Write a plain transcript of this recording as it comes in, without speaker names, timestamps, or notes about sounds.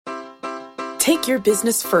Take your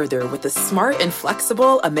business further with the smart and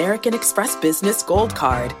flexible American Express Business Gold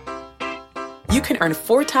Card. You can earn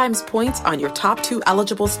 4 times points on your top 2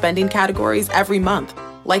 eligible spending categories every month,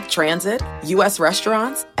 like transit, U.S.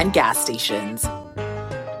 restaurants, and gas stations.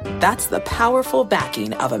 That's the powerful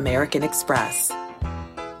backing of American Express.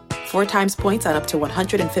 4 times points on up to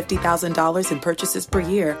 $150,000 in purchases per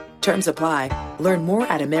year. Terms apply. Learn more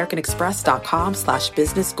at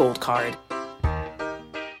americanexpress.com/businessgoldcard.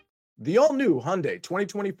 The all-new Hyundai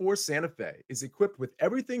 2024 Santa Fe is equipped with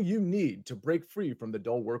everything you need to break free from the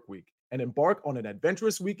dull work week and embark on an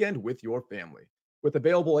adventurous weekend with your family. With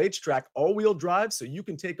available H-Track all-wheel drive so you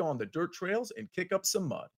can take on the dirt trails and kick up some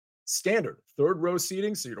mud. Standard third-row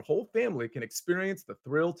seating so your whole family can experience the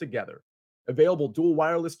thrill together. Available dual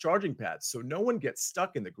wireless charging pads so no one gets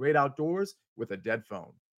stuck in the great outdoors with a dead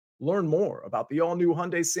phone. Learn more about the all-new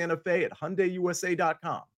Hyundai Santa Fe at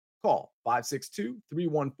HyundaiUSA.com. Call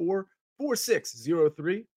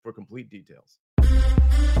 562-314-4603 for complete details.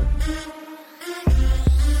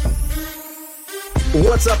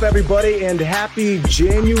 What's up, everybody, and happy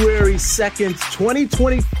January 2nd,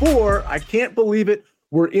 2024. I can't believe it.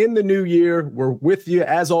 We're in the new year. We're with you,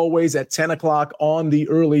 as always, at 10 o'clock on the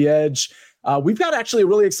Early Edge. We've got actually a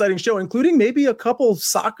really exciting show, including maybe a couple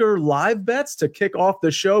soccer live bets to kick off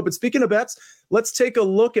the show. But speaking of bets, let's take a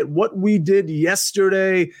look at what we did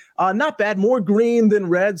yesterday. Not bad, more green than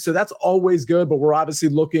red, so that's always good. But we're obviously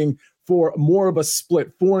looking for more of a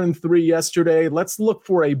split, 4-3 yesterday. Let's look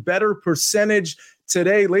for a better percentage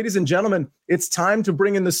today. Ladies and gentlemen, it's time to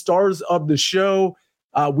bring in the stars of the show.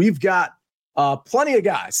 We've got plenty of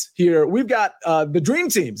guys here. We've got the dream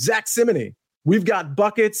team, Zach Simony. We've got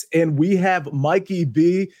Buckets, and we have Mikey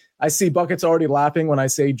B. I see Buckets already laughing when I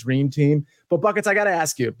say dream team. But Buckets, I got to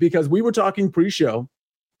ask you, because we were talking pre-show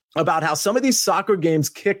about how some of these soccer games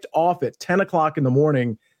kicked off at 10 o'clock in the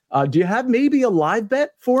morning. Do you have maybe a live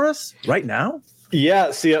bet for us right now?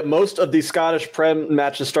 Yeah, see, most of the Scottish Prem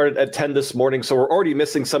matches started at 10 this morning, so we're already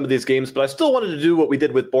missing some of these games, but I still wanted to do what we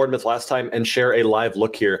did with Bournemouth last time and share a live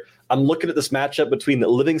look here. I'm looking at this matchup between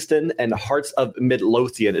Livingston and Hearts of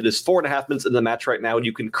Midlothian. It is 4.5 minutes in the match right now, and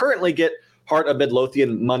you can currently get Heart of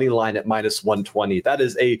Midlothian money line at -120. That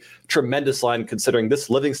is a tremendous line considering this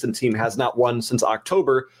Livingston team has not won since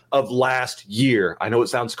October of last year. I know it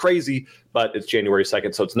sounds crazy, but it's January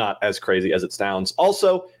 2nd, so it's not as crazy as it sounds.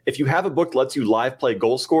 Also, if you have a book that lets you live play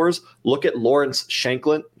goal scores, look at Lawrence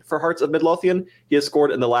Shanklin for Hearts of Midlothian. He has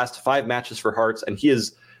scored in the last 5 matches for Hearts, and he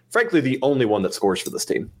is, frankly, the only one that scores for this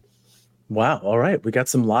team. Wow. All right. We got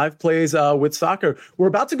some live plays with soccer. We're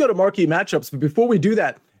about to go to marquee matchups, but before we do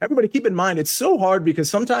that, everybody keep in mind, it's so hard because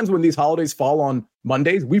sometimes when these holidays fall on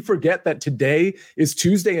Mondays, we forget that today is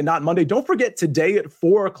Tuesday and not Monday. Don't forget today at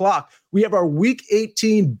 4 o'clock, we have our Week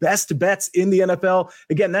 18 best bets in the NFL.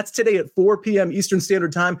 Again, that's today at 4 p.m. Eastern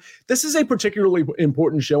Standard Time. This is a particularly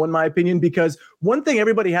important show, in my opinion, because one thing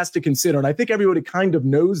everybody has to consider, and I think everybody kind of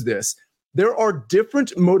knows this, there are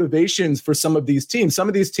different motivations for some of these teams. Some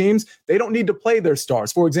of these teams, they don't need to play their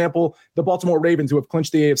stars. For example, the Baltimore Ravens, who have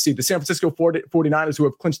clinched the AFC, the San Francisco 49ers, who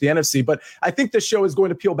have clinched the NFC. But I think this show is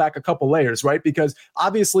going to peel back a couple layers, right? Because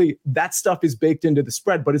obviously that stuff is baked into the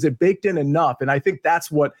spread, but is it baked in enough? And I think that's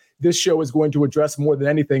what this show is going to address more than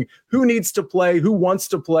anything. Who needs to play? Who wants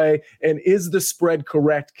to play? And is the spread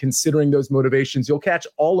correct considering those motivations? You'll catch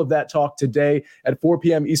all of that talk today at 4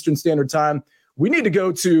 p.m. Eastern Standard Time. We need to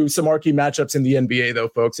go to some marquee matchups in the NBA, though,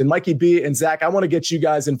 folks. And Mikey B and Zach, I want to get you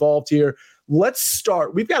guys involved here. Let's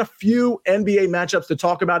start. We've got a few NBA matchups to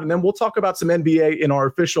talk about, and then we'll talk about some NBA in our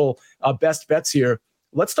official best bets here.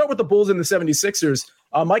 Let's start with the Bulls and the 76ers.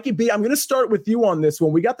 Mikey B, I'm going to start with you on this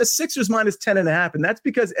one. We got the Sixers minus 10.5, and that's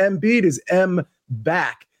because Embiid is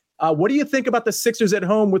back. What do you think about the Sixers at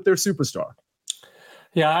home with their superstar?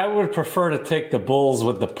 Yeah, I would prefer to take the Bulls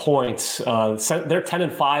with the points. They're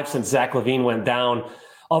 10-5 since Zach LaVine went down.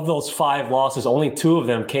 Of those 5 losses, only 2 of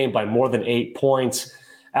them came by more than 8 points.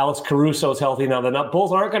 Alex Caruso is healthy now. The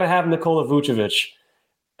Bulls aren't going to have Nikola Vucevic.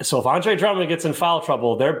 So if Andre Drummond gets in foul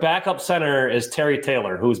trouble, their backup center is Terry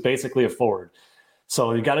Taylor, who's basically a forward.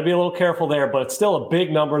 So you got to be a little careful there, but it's still a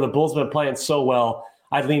big number. The Bulls have been playing so well.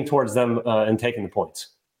 I'd lean towards them in taking the points.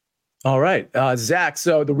 All right, Zach.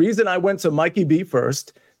 So the reason I went to Mikey B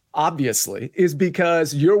first, obviously, is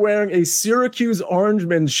because you're wearing a Syracuse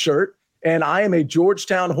Orangemen shirt, and I am a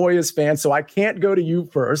Georgetown Hoyas fan, so I can't go to you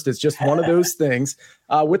first. It's just one of those things.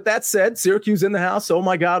 With that said, Syracuse in the house. Oh,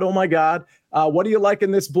 my God. Oh, my God. What do you like in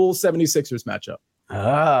this Bulls 76ers matchup?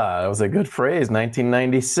 That was a good phrase.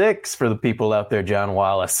 1996 for the people out there, John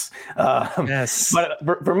Wallace. Yes.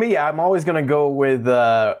 But for me, I'm always going to go with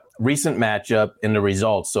recent matchup and the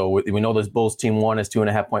results. So we know this Bulls team won as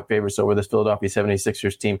 2.5-point favorites over this Philadelphia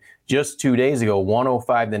 76ers team just 2 days ago,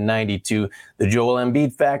 105-92. The Joel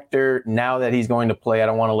Embiid factor, now that he's going to play, I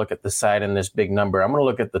don't want to look at the side in this big number. I'm going to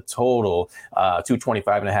look at the total,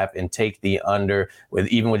 225.5, and take the under.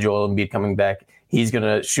 Even with Joel Embiid coming back, he's going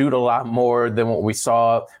to shoot a lot more than what we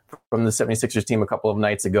saw from the 76ers team a couple of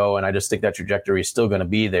nights ago, and I just think that trajectory is still going to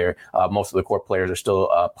be there. Most of the core players are still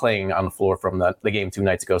playing on the floor from the game 2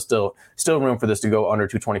 nights ago. Still room for this to go under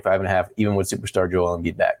 225.5, even with superstar Joel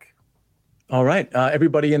Embiid back. All right,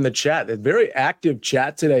 everybody in the chat, a very active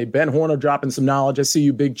chat today. Ben Horner dropping some knowledge. I see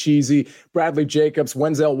you, Big Cheesy, Bradley Jacobs,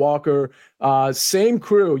 Wenzel Walker, same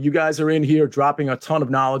crew. You guys are in here dropping a ton of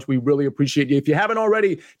knowledge. We really appreciate you. If you haven't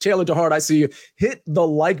already, Taylor DeHart, I see you. Hit the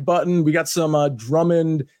like button. We got some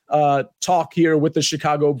Drummond talk here with the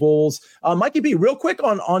Chicago Bulls. Mikey B, real quick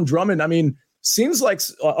on Drummond. I mean, seems like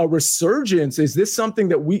a resurgence. Is this something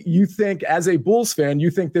that you think, as a Bulls fan,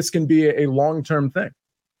 you think this can be a long-term thing?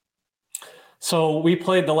 So we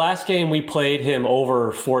played the last game, we played him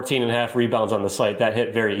over 14.5 rebounds on the site. That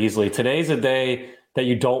hit very easily. Today's a day that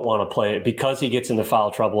you don't want to play it because he gets into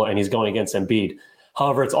foul trouble and he's going against Embiid.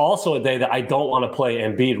 However, it's also a day that I don't want to play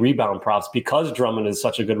Embiid rebound props because Drummond is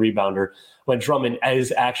such a good rebounder. When Drummond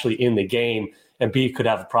is actually in the game, Embiid could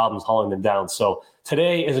have problems hauling them down. So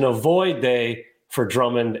today is an avoid day for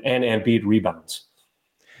Drummond and Embiid rebounds.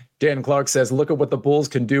 Dan Clark says, look at what the Bulls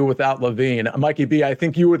can do without Levine. Mikey B, I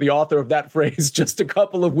think you were the author of that phrase just a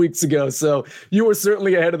couple of weeks ago, so you were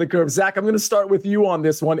certainly ahead of the curve. Zach, I'm going to start with you on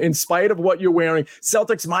this one. In spite of what you're wearing,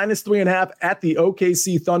 Celtics -3.5 at the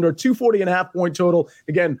OKC Thunder, 240.5 point total.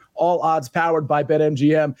 Again, all odds powered by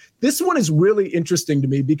BetMGM. This one is really interesting to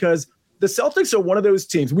me because the Celtics are one of those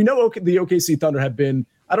teams. We know the OKC Thunder have been,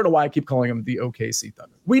 I don't know why I keep calling them the OKC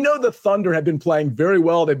Thunder. We know the Thunder have been playing very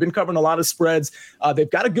well. They've been covering a lot of spreads. They've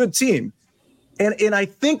got a good team. And I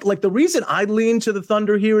think like the reason I lean to the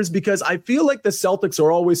Thunder here is because I feel like the Celtics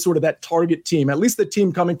are always sort of that target team, at least the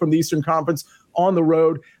team coming from the Eastern Conference on the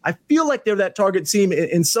road. I feel like they're that target team.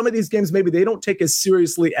 In some of these games, maybe they don't take as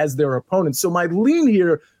seriously as their opponents. So my lean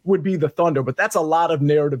here would be the Thunder, but that's a lot of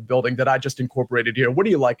narrative building that I just incorporated here. What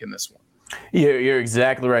do you like in this one? You're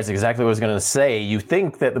exactly right. It's exactly what I was going to say. You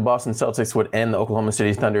think that the Boston Celtics would end the Oklahoma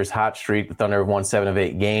City Thunder's hot streak. The Thunder have won 7 of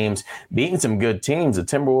 8 games, beating some good teams. The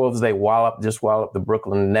Timberwolves, they wallop the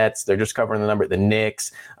Brooklyn Nets. They're just covering the number, the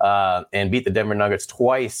Knicks, and beat the Denver Nuggets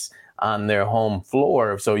twice on their home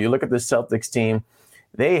floor. So you look at the Celtics team,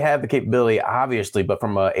 they have the capability, obviously, but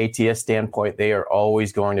from an ATS standpoint, they are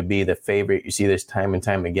always going to be the favorite. You see this time and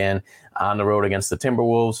time again on the road against the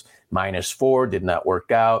Timberwolves. -4 did not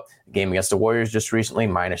work out. The game against the Warriors just recently,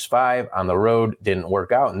 -5 on the road, didn't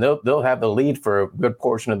work out. And they'll have the lead for a good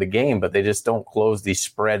portion of the game, but they just don't close these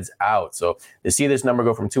spreads out. So to see this number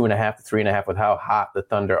go from 2.5 to 3.5 with how hot the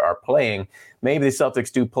Thunder are playing, maybe the Celtics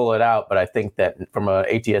do pull it out, but I think that from an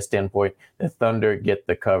ATS standpoint, the Thunder get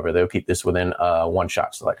the cover. They'll keep this within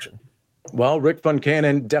one-shot selection. Well, Rick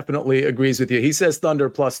Funcannon definitely agrees with you. He says Thunder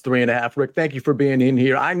 +3.5. Rick, thank you for being in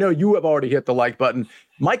here. I know you have already hit the like button.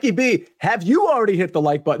 Mikey B, have you already hit the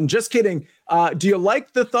like button? Just kidding. Do you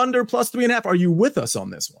like the Thunder +3.5? Are you with us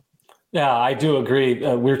on this one? Yeah, I do agree.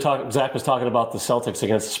 Zach was talking about the Celtics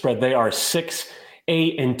against the spread. They are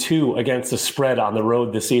 6-8-2 against the spread on the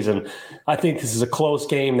road this season. I think this is a close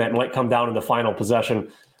game that might come down in the final possession.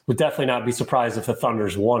 Would definitely not be surprised if the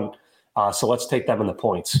Thunder's won. So let's take them in the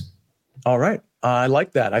points. All right. I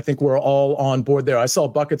like that. I think we're all on board there. I saw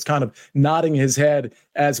Buckets kind of nodding his head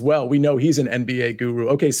as well. We know he's an NBA guru.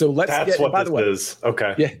 Okay, so That's what this is.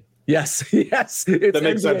 Okay. Yeah. Yes. Yes. It's that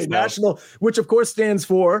makes NBA sense now. National, which of course stands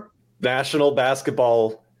for National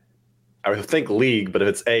Basketball, I would think league, but if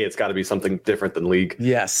it's it's got to be something different than league.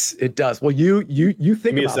 Yes, it does. Well, you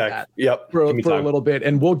think about that for a little bit,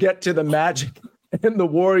 and we'll get to the Magic and the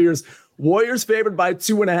Warriors. Warriors favored by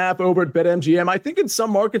 2.5 over at BetMGM. I think in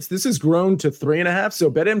some markets this has grown to 3.5.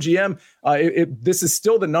 So BetMGM, this is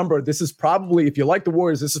still the number. This is probably, if you like the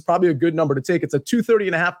Warriors, this is probably a good number to take. It's a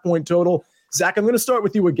 230.5 point total. Zach, I'm going to start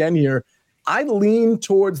with you again here. I lean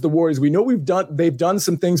towards the Warriors. We know they've done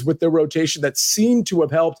some things with their rotation that seem to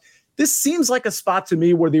have helped. This seems like a spot to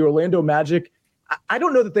me where the Orlando Magic, I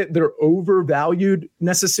don't know that they're overvalued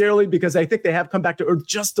necessarily, because I think they have come back to earth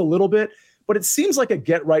just a little bit. But it seems like a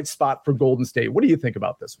get-right spot for Golden State. What do you think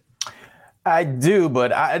about this one? I do,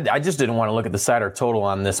 but I just didn't want to look at the side or total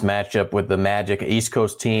on this matchup with the Magic, East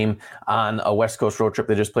Coast team on a West Coast road trip.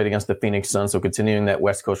 They just played against the Phoenix Suns, so continuing that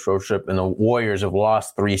West Coast road trip, and the Warriors have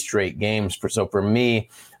lost 3 straight games. So for me,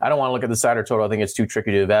 I don't want to look at the side or total. I think it's too tricky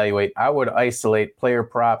to evaluate. I would isolate player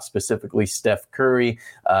props, specifically Steph Curry.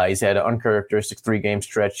 He's had an uncharacteristic 3-game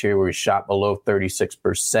stretch here where he shot below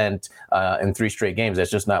 36% in 3 straight games. That's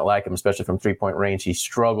just not like him, especially from 3-point range. He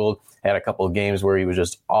struggled, had a couple of games where he was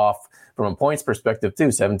just off. From a points perspective,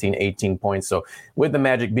 too, 17, 18 points. So with the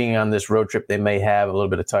Magic being on this road trip, they may have a little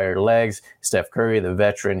bit of tired legs. Steph Curry, the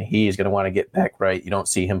veteran, he's going to want to get back right. You don't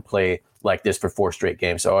see him play like this for 4 straight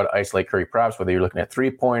games. So I would isolate Curry props, whether you're looking at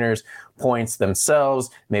 3-pointers, points themselves,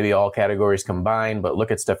 maybe all categories combined, but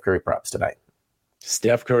look at Steph Curry props tonight.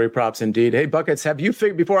 Steph Curry props indeed. Hey, Buckets, have you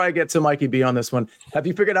figured, before I get to Mikey B on this one, have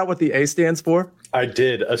you figured out what the A stands for? I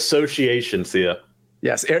did. Association, Sia.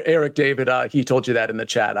 Yes, Eric David, he told you that in the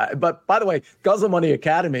chat. But by the way, Guzzle Money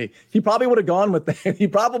Academy, he probably would have gone with that. He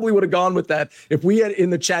probably would have gone with that. If we had in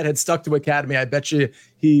the chat had stuck to Academy, I bet you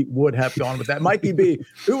he would have gone with that. Mikey B,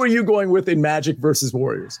 who are you going with in Magic versus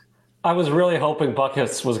Warriors? I was really hoping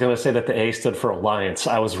Buckets was going to say that the A stood for Alliance.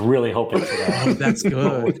 I was really hoping for that. Oh, that's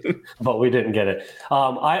good. But we didn't get it.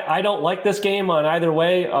 I don't like this game on either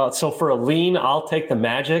way. So for a lean, I'll take the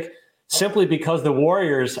Magic simply because the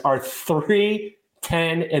Warriors are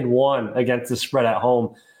 3-10-1 against the spread at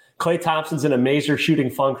home. Klay Thompson's in a major shooting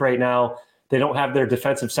funk right now. They don't have their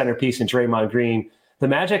defensive centerpiece in Draymond Green. The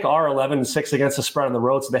Magic are 11-6 against the spread on the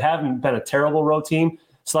road, so they haven't been a terrible road team.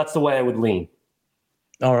 So that's the way I would lean.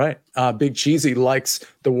 All right. Big Cheesy likes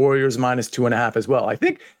the Warriors -2.5 as well. I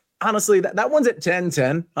think, honestly, that one's at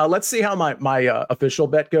 10-10. Let's see how my official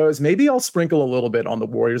bet goes. Maybe I'll sprinkle a little bit on the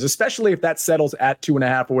Warriors, especially if that settles at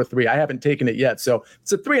 2.5 or 3. I haven't taken it yet. So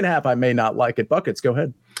it's a 3.5. I may not like it. Buckets, go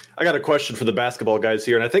ahead. I got a question for the basketball guys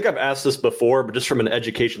here, and I think I've asked this before, but just from an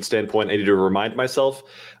education standpoint, I need to remind myself.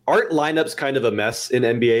 Aren't lineups kind of a mess in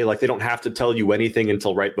NBA? Like they don't have to tell you anything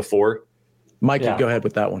until right before? Mikey, Go ahead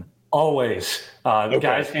with that one. Always. The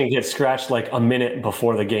guys can get scratched like a minute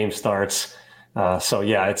before the game starts.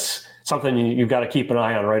 It's something you've got to keep an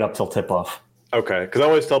eye on right up till tip-off. Okay, because I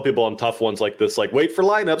always tell people on tough ones like this, like wait for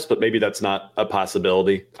lineups, but maybe that's not a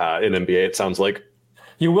possibility in NBA, it sounds like.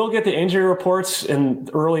 You will get the injury reports in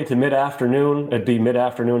early to mid-afternoon. It'd be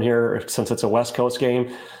mid-afternoon here since it's a West Coast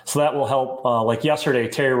game. So that will help. Like yesterday,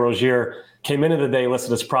 Terry Rozier came into the day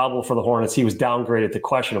listed as probable for the Hornets. He was downgraded to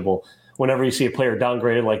questionable. Whenever you see a player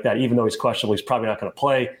downgraded like that, even though he's questionable, he's probably not going to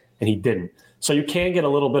play, and he didn't. So you can get a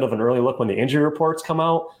little bit of an early look when the injury reports come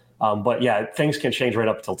out. Things can change right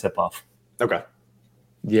up until tip-off. Okay.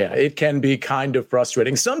 Yeah, it can be kind of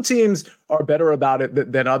frustrating. Some teams are better about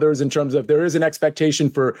it than others in terms of there is an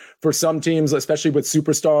expectation for some teams, especially with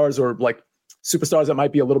superstars or like superstars that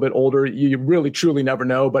might be a little bit older. You really, truly never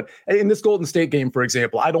know. But in this Golden State game, for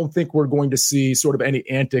example, I don't think we're going to see sort of any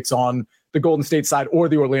antics on the Golden State side or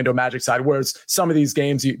the Orlando Magic side, whereas some of these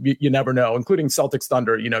games you never know, including Celtics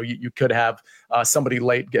Thunder. You could have somebody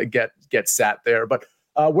late get sat there. But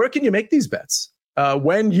where can you make these bets?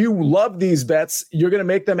 When you love these bets, you're going to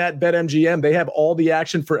make them at BetMGM. They have all the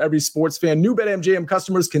action for every sports fan. New BetMGM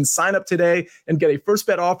customers can sign up today and get a first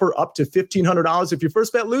bet offer up to $1,500. If your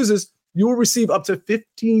first bet loses, you will receive up to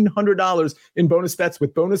 $1,500 in bonus bets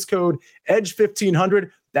with bonus code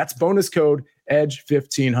EDGE1500. That's bonus code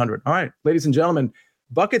EDGE1500. All right, ladies and gentlemen,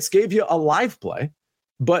 Buckets gave you a live play,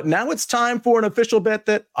 but now it's time for an official bet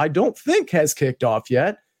that I don't think has kicked off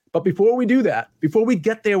yet. But before we do that, before we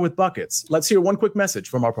get there with Buckets, let's hear one quick message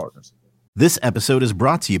from our partners. This episode is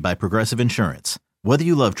brought to you by Progressive Insurance. Whether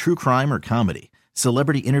you love true crime or comedy,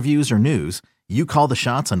 celebrity interviews or news, you call the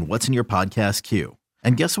shots on what's in your podcast queue.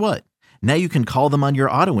 And guess what? Now you can call them on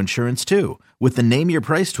your auto insurance too with the Name Your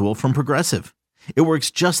Price tool from Progressive. It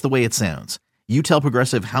works just the way it sounds. You tell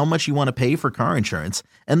Progressive how much you want to pay for car insurance,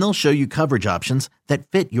 and they'll show you coverage options that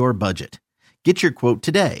fit your budget. Get your quote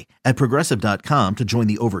today at Progressive.com to join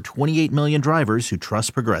the over 28 million drivers who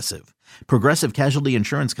trust Progressive. Progressive Casualty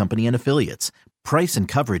Insurance Company and Affiliates. Price and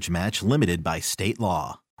coverage match limited by state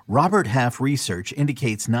law. Robert Half research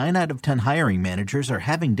indicates 9 out of 10 hiring managers are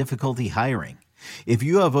having difficulty hiring. If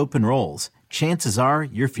you have open roles, chances are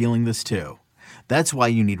you're feeling this too. That's why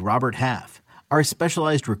you need Robert Half. Our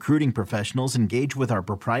specialized recruiting professionals engage with our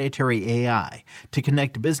proprietary AI to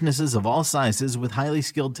connect businesses of all sizes with highly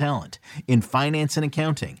skilled talent in finance and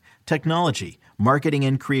accounting, technology, marketing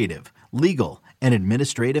and creative, legal, and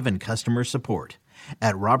administrative and customer support.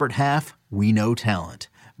 At Robert Half, we know talent.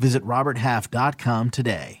 Visit roberthalf.com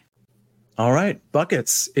today. All right,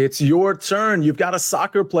 Buckets, it's your turn. You've got a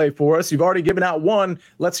soccer play for us. You've already given out one.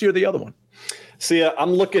 Let's hear the other one. See,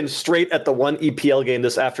 I'm looking straight at the one EPL game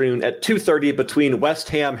this afternoon at 2:30 between West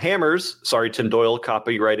Ham Hammers. Sorry, Tim Doyle,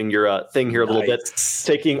 copywriting your thing here a little bit.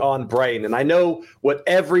 Taking on Brighton. And I know what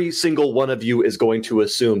every single one of you is going to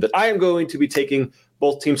assume, that I am going to be taking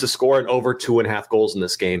both teams to score and over 2.5 goals in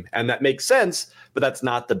this game. And that makes sense, but that's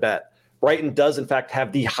not the bet. Brighton does, in fact,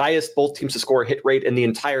 have the highest both teams to score hit rate in the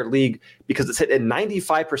entire league because it's hit in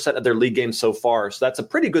 95% of their league games so far. So that's a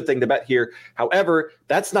pretty good thing to bet here. However,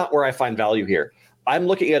 that's not where I find value here. I'm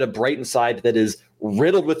looking at a Brighton side that is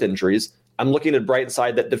riddled with injuries. I'm looking at a Brighton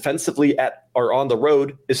side that defensively or on the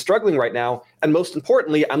road is struggling right now. And most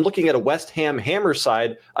importantly, I'm looking at a West Ham Hammer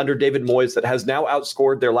side under David Moyes that has now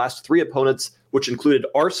outscored their last 3 opponents, which included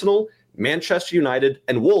Arsenal, Manchester United,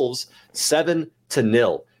 and Wolves,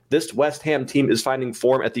 7-0. This West Ham team is finding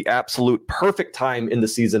form at the absolute perfect time in the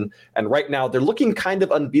season. And right now, they're looking kind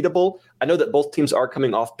of unbeatable. I know that both teams are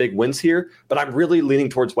coming off big wins here, but I'm really leaning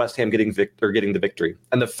towards West Ham getting the victory.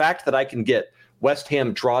 And the fact that I can get West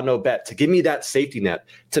Ham draw no bet to give me that safety net,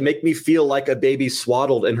 to make me feel like a baby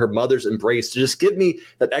swaddled in her mother's embrace, to just give me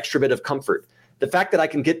that extra bit of comfort. The fact that I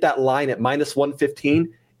can get that line at -115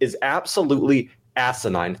 is absolutely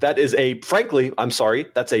asinine. That is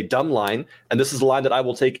that's a dumb line. And this is a line that I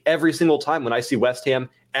will take every single time when I see West Ham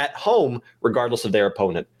at home, regardless of their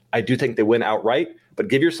opponent. I do think they win outright, but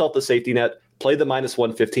give yourself the safety net, play the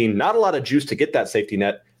 -115, not a lot of juice to get that safety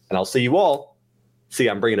net. And I'll see you all. See,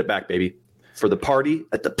 I'm bringing it back, baby, for the party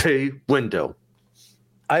at the pay window.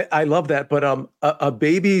 I love that. But a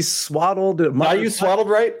baby swaddled. Are you swaddled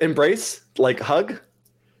right? Embrace? Like hug?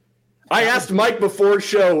 I asked Mike before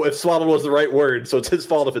show if swaddle was the right word, so it's his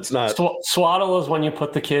fault if it's not. Swaddle is when you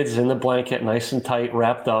put the kids in the blanket nice and tight,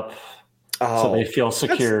 wrapped up, so they feel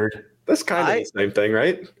secured. That's kind of the same thing,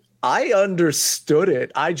 right? I understood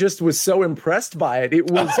it. I just was so impressed by it.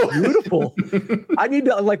 It was beautiful.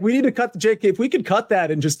 We need to cut the JK. If we could cut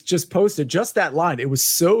that and just post it, just that line. It was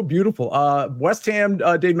so beautiful. West Ham,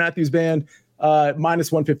 Dave Matthews Band,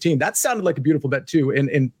 -115. That sounded like a beautiful bet too.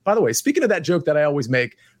 And by the way, speaking of that joke that I always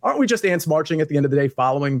make, aren't we just ants marching at the end of the day,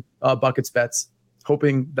 following Bucket's bets,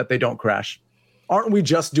 hoping that they don't crash? Aren't we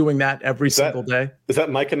just doing that every single day? Is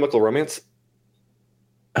that My Chemical Romance?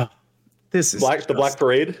 Oh, this is the Black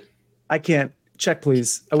Parade. I can't check,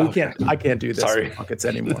 please. I can't do this with Buckets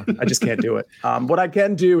anymore. I just can't do it. What I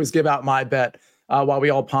can do is give out my bet while we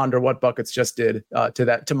all ponder what Buckets just did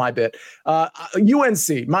to my bit.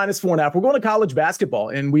 UNC -4.5. We're going to college basketball,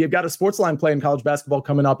 and we have got a sports line play in college basketball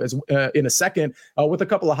coming up in a second with a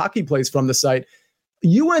couple of hockey plays from the site.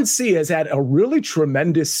 UNC has had a really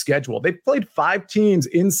tremendous schedule. They've played 5 teams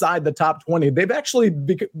inside the top 20. They've actually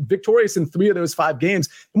been victorious in 3 of those 5 games.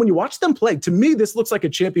 And when you watch them play, to me, this looks like a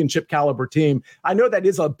championship caliber team. I know that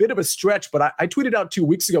is a bit of a stretch, but I tweeted out 2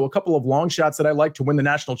 weeks ago a couple of long shots that I like to win the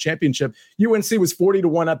national championship. UNC was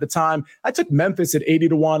 40-1 at the time. I took Memphis at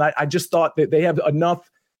 80-1. I just thought that they have enough,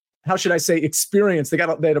 how should I say, experience. They had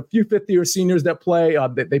a few fifth-year seniors that play.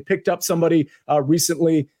 They picked up somebody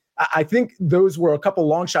recently. I think those were a couple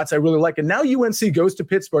long shots I really like. And now UNC goes to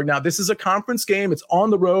Pittsburgh. Now, this is a conference game. It's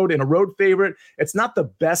on the road and a road favorite. It's not the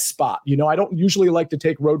best spot. I don't usually like to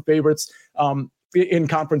take road favorites in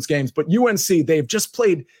conference games, but UNC, they've just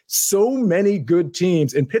played so many good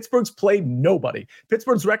teams, and Pittsburgh's played nobody.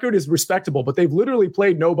 Pittsburgh's record is respectable, but they've literally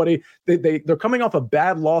played nobody. They're coming off a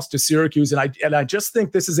bad loss to Syracuse, and I just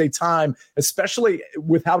think this is a time, especially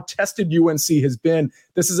with how tested UNC has been,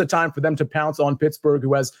 this is a time for them to pounce on Pittsburgh,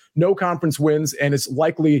 who has no conference wins and is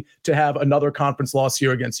likely to have another conference loss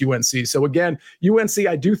here against UNC. So again, UNC,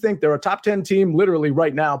 I do think they're a top 10 team literally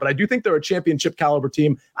right now, but I do think they're a championship caliber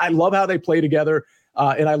team. I love how they play together.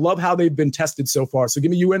 And I love how they've been tested so far. So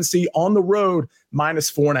give me UNC on the road,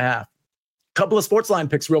 -4.5. Couple of sports line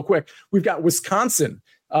picks real quick. We've got Wisconsin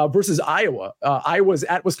versus Iowa. Iowa's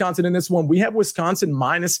at Wisconsin in this one. We have Wisconsin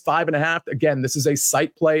 -5.5. Again, this is a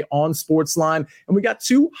site play on sports line. And we got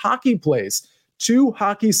 2 hockey plays. 2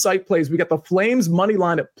 hockey site plays. We got the Flames money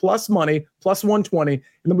line at plus money, +120. And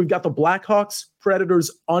then we've got the Blackhawks Predators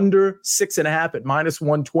under 6.5 at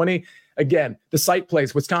 -120. Again, the site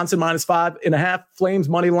plays Wisconsin -5.5, Flames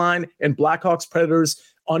money line, and Blackhawks Predators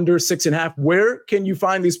under 6.5. Where can you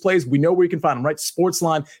find these plays? We know where you can find them, right?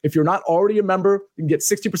 Sportsline. If you're not already a member, you can get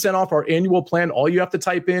 60% off our annual plan. All you have to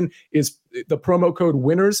type in is the promo code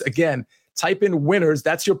WINNERS. Again, type in WINNERS.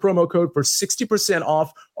 That's your promo code for 60%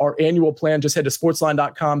 off our annual plan. Just head to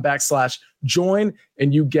sportsline.com/join,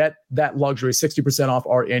 and you get that luxury, 60% off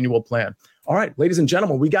our annual plan. All right, ladies and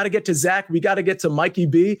gentlemen, we got to get to Zach. We got to get to Mikey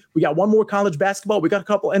B. We got one more college basketball. We got a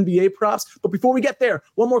couple NBA props. But before we get there,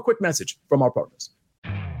 one more quick message from our partners.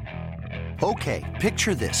 Okay,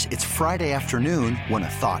 picture this. It's Friday afternoon when a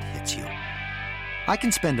thought hits you. I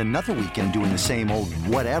can spend another weekend doing the same old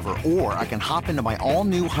whatever, or I can hop into my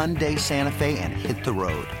all-new Hyundai Santa Fe and hit the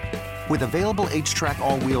road. With available H-Track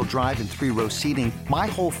all-wheel drive and 3-row seating, my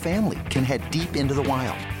whole family can head deep into the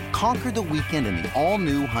wild. Conquer the weekend in the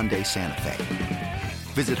all-new Hyundai Santa Fe.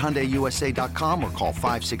 Visit HyundaiUSA.com or call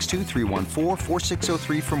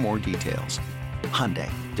 562-314-4603 for more details.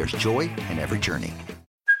 Hyundai, there's joy in every journey.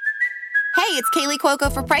 Hey, it's Kaylee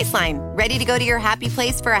Cuoco for Priceline. Ready to go to your happy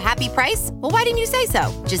place for a happy price? Well, why didn't you say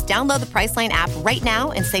so? Just download the Priceline app right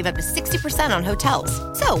now and save up to 60% on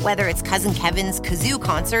hotels. So whether it's Cousin Kevin's Kazoo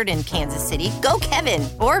Concert in Kansas City, go Kevin,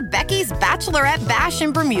 or Becky's Bachelorette Bash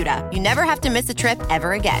in Bermuda, you never have to miss a trip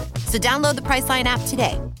ever again. So download the Priceline app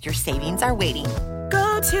today. Your savings are waiting.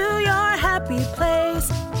 Go to your happy place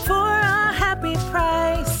for a happy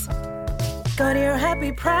price. Go to your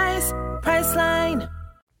happy price, Priceline.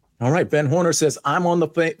 All right. Ben Horner says, I'm on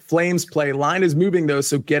the Flames play. Line is moving, though,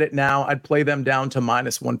 so get it now. I'd play them down to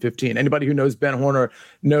minus 115. Anybody who knows Ben Horner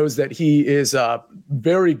knows that he is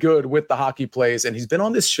very good with the hockey plays, and he's been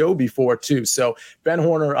on this show before, too. So Ben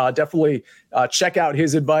Horner, definitely check out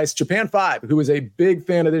his advice. Japan 5, who is a big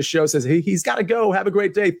fan of this show, says, hey, he's got to go. Have a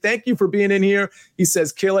great day. Thank you for being in here. He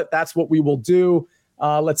says, kill it. That's what we will do.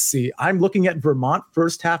 Let's see. I'm looking at Vermont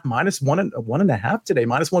first half minus 1.5 today,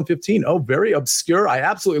 minus 115. Oh, very obscure. I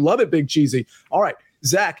absolutely love it, Big Cheesy. All right,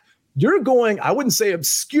 Zach, you're going, I wouldn't say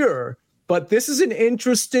obscure, but this is an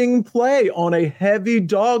interesting play on a heavy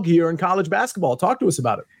dog here in college basketball. Talk to us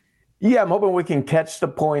about it. Yeah, I'm hoping we can catch the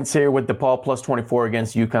points here with DePaul plus 24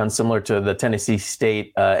 against UConn, similar to the Tennessee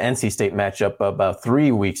State, NC State matchup about 3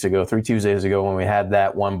 Tuesdays ago when we had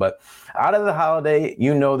that one. But out of the holiday,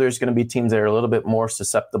 there's going to be teams that are a little bit more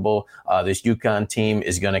susceptible. This UConn team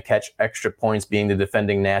is going to catch extra points being the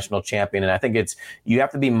defending national champion. And I think you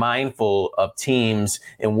have to be mindful of teams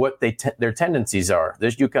and what their tendencies are.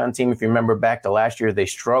 This UConn team, if you remember back to last year, they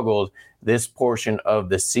struggled this portion of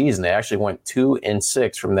the season. They actually went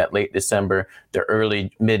 2-6 from that late December to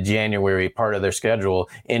early mid-January part of their schedule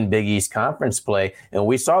in Big East Conference play. And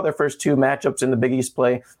we saw their first 2 matchups in the Big East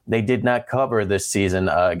play. They did not cover this season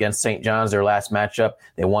against St. John's, their last matchup.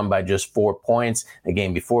 They won by just 4 points. The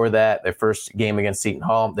game before that, their first game against Seton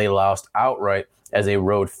Hall, they lost outright as a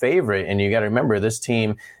road favorite. And you got to remember, this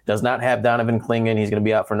team does not have Donovan Clingan. He's going to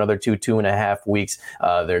be out for another 2.5 weeks.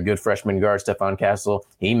 Their good freshman guard, Stephon Castle,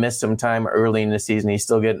 he missed some time early in the season. He's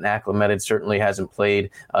still getting acclimated, certainly hasn't played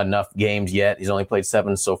enough games yet. He's only played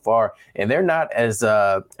 7 so far. And they're not as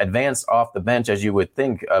advanced off the bench as you would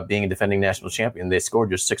think, being a defending national champion. They scored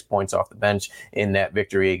just 6 points off the bench in that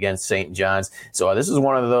victory against St. John's. So this is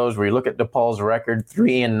one of those where you look at DePaul's record,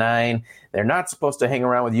 3-9. They're not supposed to hang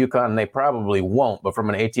around with UConn, and they probably won't. But from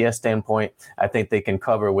an ATS standpoint, I think they can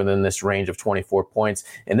cover within this range of 24 points.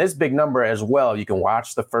 And this big number as well, you can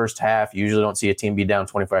watch the first half. You usually don't see a team be down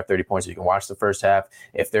 25, 30 points. You can watch the first half.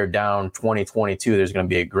 If they're down 20, 22, there's going to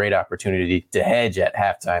be a great opportunity to hedge at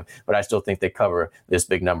halftime. But I still think they cover this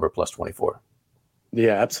big number plus 24.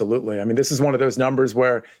 Yeah, absolutely. I mean, this is one of those numbers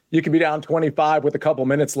where you can be down 25 with a couple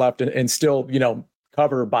minutes left and still,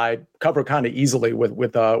 cover kind of easily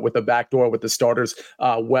with a backdoor with the starters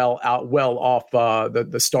well off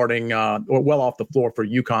the starting or well off the floor for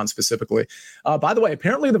UConn specifically. By the way,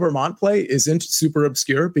 apparently the Vermont play isn't super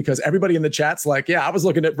obscure because everybody in the chat's like, yeah, I was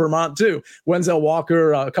looking at Vermont too. Wenzel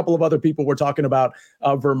Walker, a couple of other people were talking about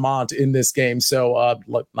Vermont in this game. So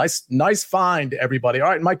nice find, everybody. All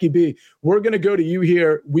right, Mikey B, we're going to go to you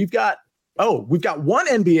here. We've got one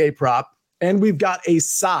NBA prop and we've got a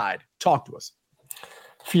side. Talk to us.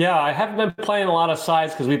 Yeah, I haven't been playing a lot of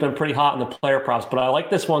sides because we've been pretty hot in the player props, but I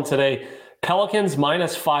like this one today. Pelicans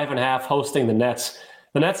minus 5.5 hosting the Nets.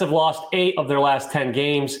 The Nets have lost 8 of their last 10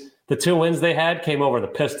 games. The 2 wins they had came over the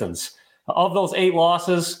Pistons. Of those 8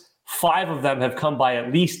 losses, 5 of them have come by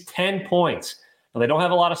at least 10 points. Now, they don't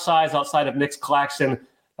have a lot of size outside of Nick Claxton.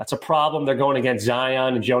 That's a problem. They're going against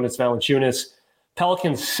Zion and Jonas Valanciunas.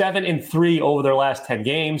 Pelicans 7-3 over their last 10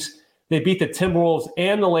 games. They beat the Timberwolves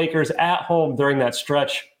and the Lakers at home during that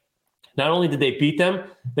stretch. Not only did they beat them,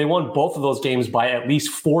 they won both of those games by at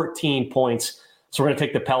least 14 points. So we're going to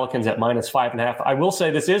take the Pelicans at minus 5.5. I will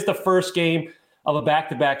say this is the first game of a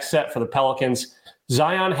back-to-back set for the Pelicans.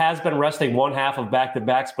 Zion has been resting one half of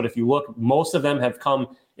back-to-backs, but if you look, most of them have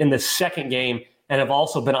come in the second game and have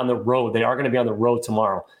also been on the road. They are going to be on the road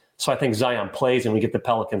tomorrow. So I think Zion plays and we get the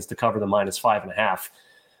Pelicans to cover the minus 5.5.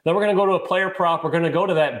 Then we're going to go to a player prop. We're going to go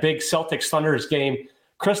to that big Celtics Thunders game.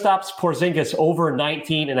 Kristaps Porzingis over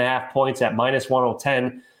 19.5 points at minus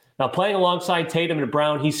 110. Now playing alongside Tatum and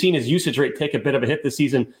Brown, he's seen his usage rate take a bit of a hit this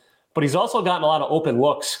season, but he's also gotten a lot of open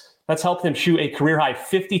looks. That's helped him shoot a career-high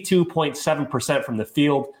 52.7% from the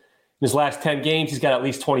field. In his last 10 games, he's got at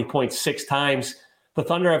least 20 points 6 times. The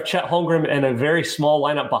Thunder have Chet Holmgren and a very small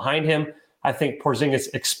lineup behind him. I think Porzingis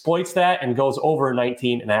exploits that and goes over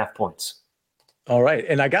 19.5 points. All right.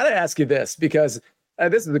 And I got to ask you this because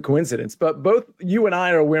this is a coincidence, but both you and I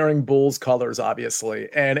are wearing Bulls colors, obviously.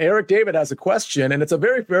 And Eric David has a question, and it's a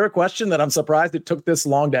very fair question that I'm surprised it took this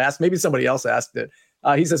long to ask. Maybe somebody else asked it.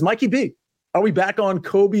 He says, Mikey B, are we back on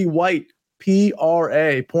Kobe White,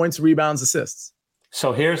 PRA, points, rebounds, assists?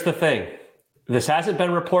 So here's the thing. This hasn't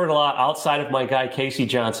been reported a lot outside of my guy, Casey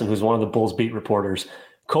Johnson, who's one of the Bulls beat reporters.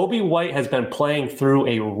 Kobe White has been playing through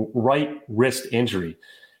a right wrist injury.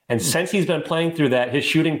 And since he's been playing through that, his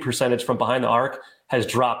shooting percentage from behind the arc has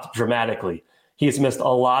dropped dramatically. He has missed a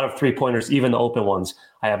lot of three-pointers, even the open ones.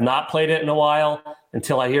 I have not played it in a while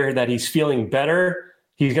until I hear that he's feeling better.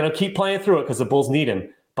 He's going to keep playing through it because the Bulls need him,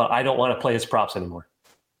 but I don't want to play his props anymore.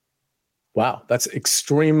 Wow, that's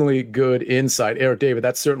extremely good insight. Eric David,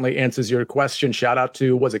 that certainly answers your question. Shout out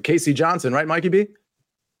to, was it Casey Johnson, right, Mikey B?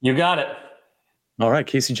 You got it. All right,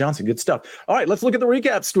 Casey Johnson, good stuff. All right, let's look at the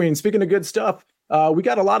recap screen. Speaking of good stuff, we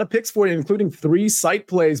got a lot of picks for you, including 3 site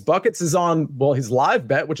plays. Buckets is on, well, his live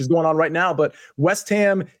bet, which is going on right now, but West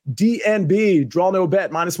Ham DNB, draw no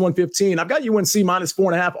bet, -115. I've got UNC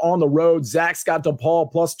 -4.5 on the road. Zach's got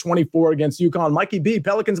DePaul +24 against UConn. Mikey B,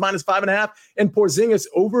 Pelicans -5.5, and Porzingis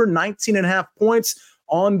over 19.5 points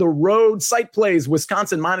on the road. Site plays,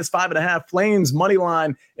 Wisconsin -5.5, Flames money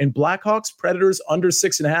line, and Blackhawks Predators under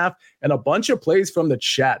 6.5, and a bunch of plays from the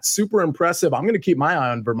chat. Super impressive. I'm going to keep my eye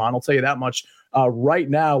on Vermont. I'll tell you that much right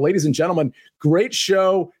now. Ladies and gentlemen, great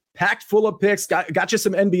show, packed full of picks. Got you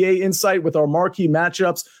some NBA insight with our marquee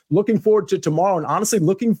matchups. Looking forward to tomorrow, and honestly,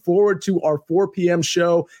 looking forward to our 4 p.m.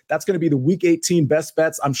 show. That's going to be the Week 18 best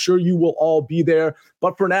bets. I'm sure you will all be there.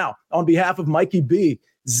 But for now, on behalf of Mikey B,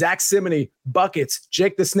 Zach Simony, Buckets,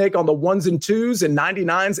 Jake the Snake on the 1s and 2s and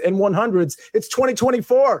 99s and 100s. It's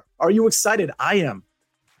 2024. Are you excited? I am.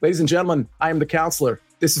 Ladies and gentlemen, I am the counselor.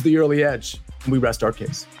 This is the Early Edge, and we rest our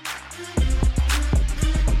case.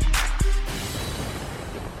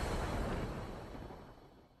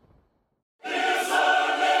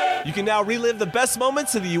 You can now relive the best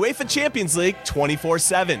moments of the UEFA Champions League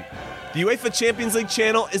 24/7. The UEFA Champions League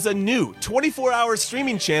channel is a new 24-hour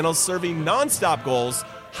streaming channel serving non-stop goals,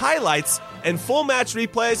 highlights, and full match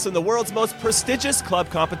replays from the world's most prestigious club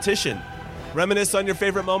competition. Reminisce on your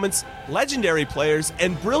favorite moments, legendary players,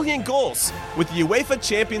 and brilliant goals with the UEFA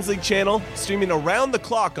Champions League channel streaming around the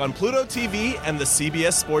clock on Pluto TV and the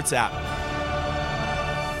CBS Sports app.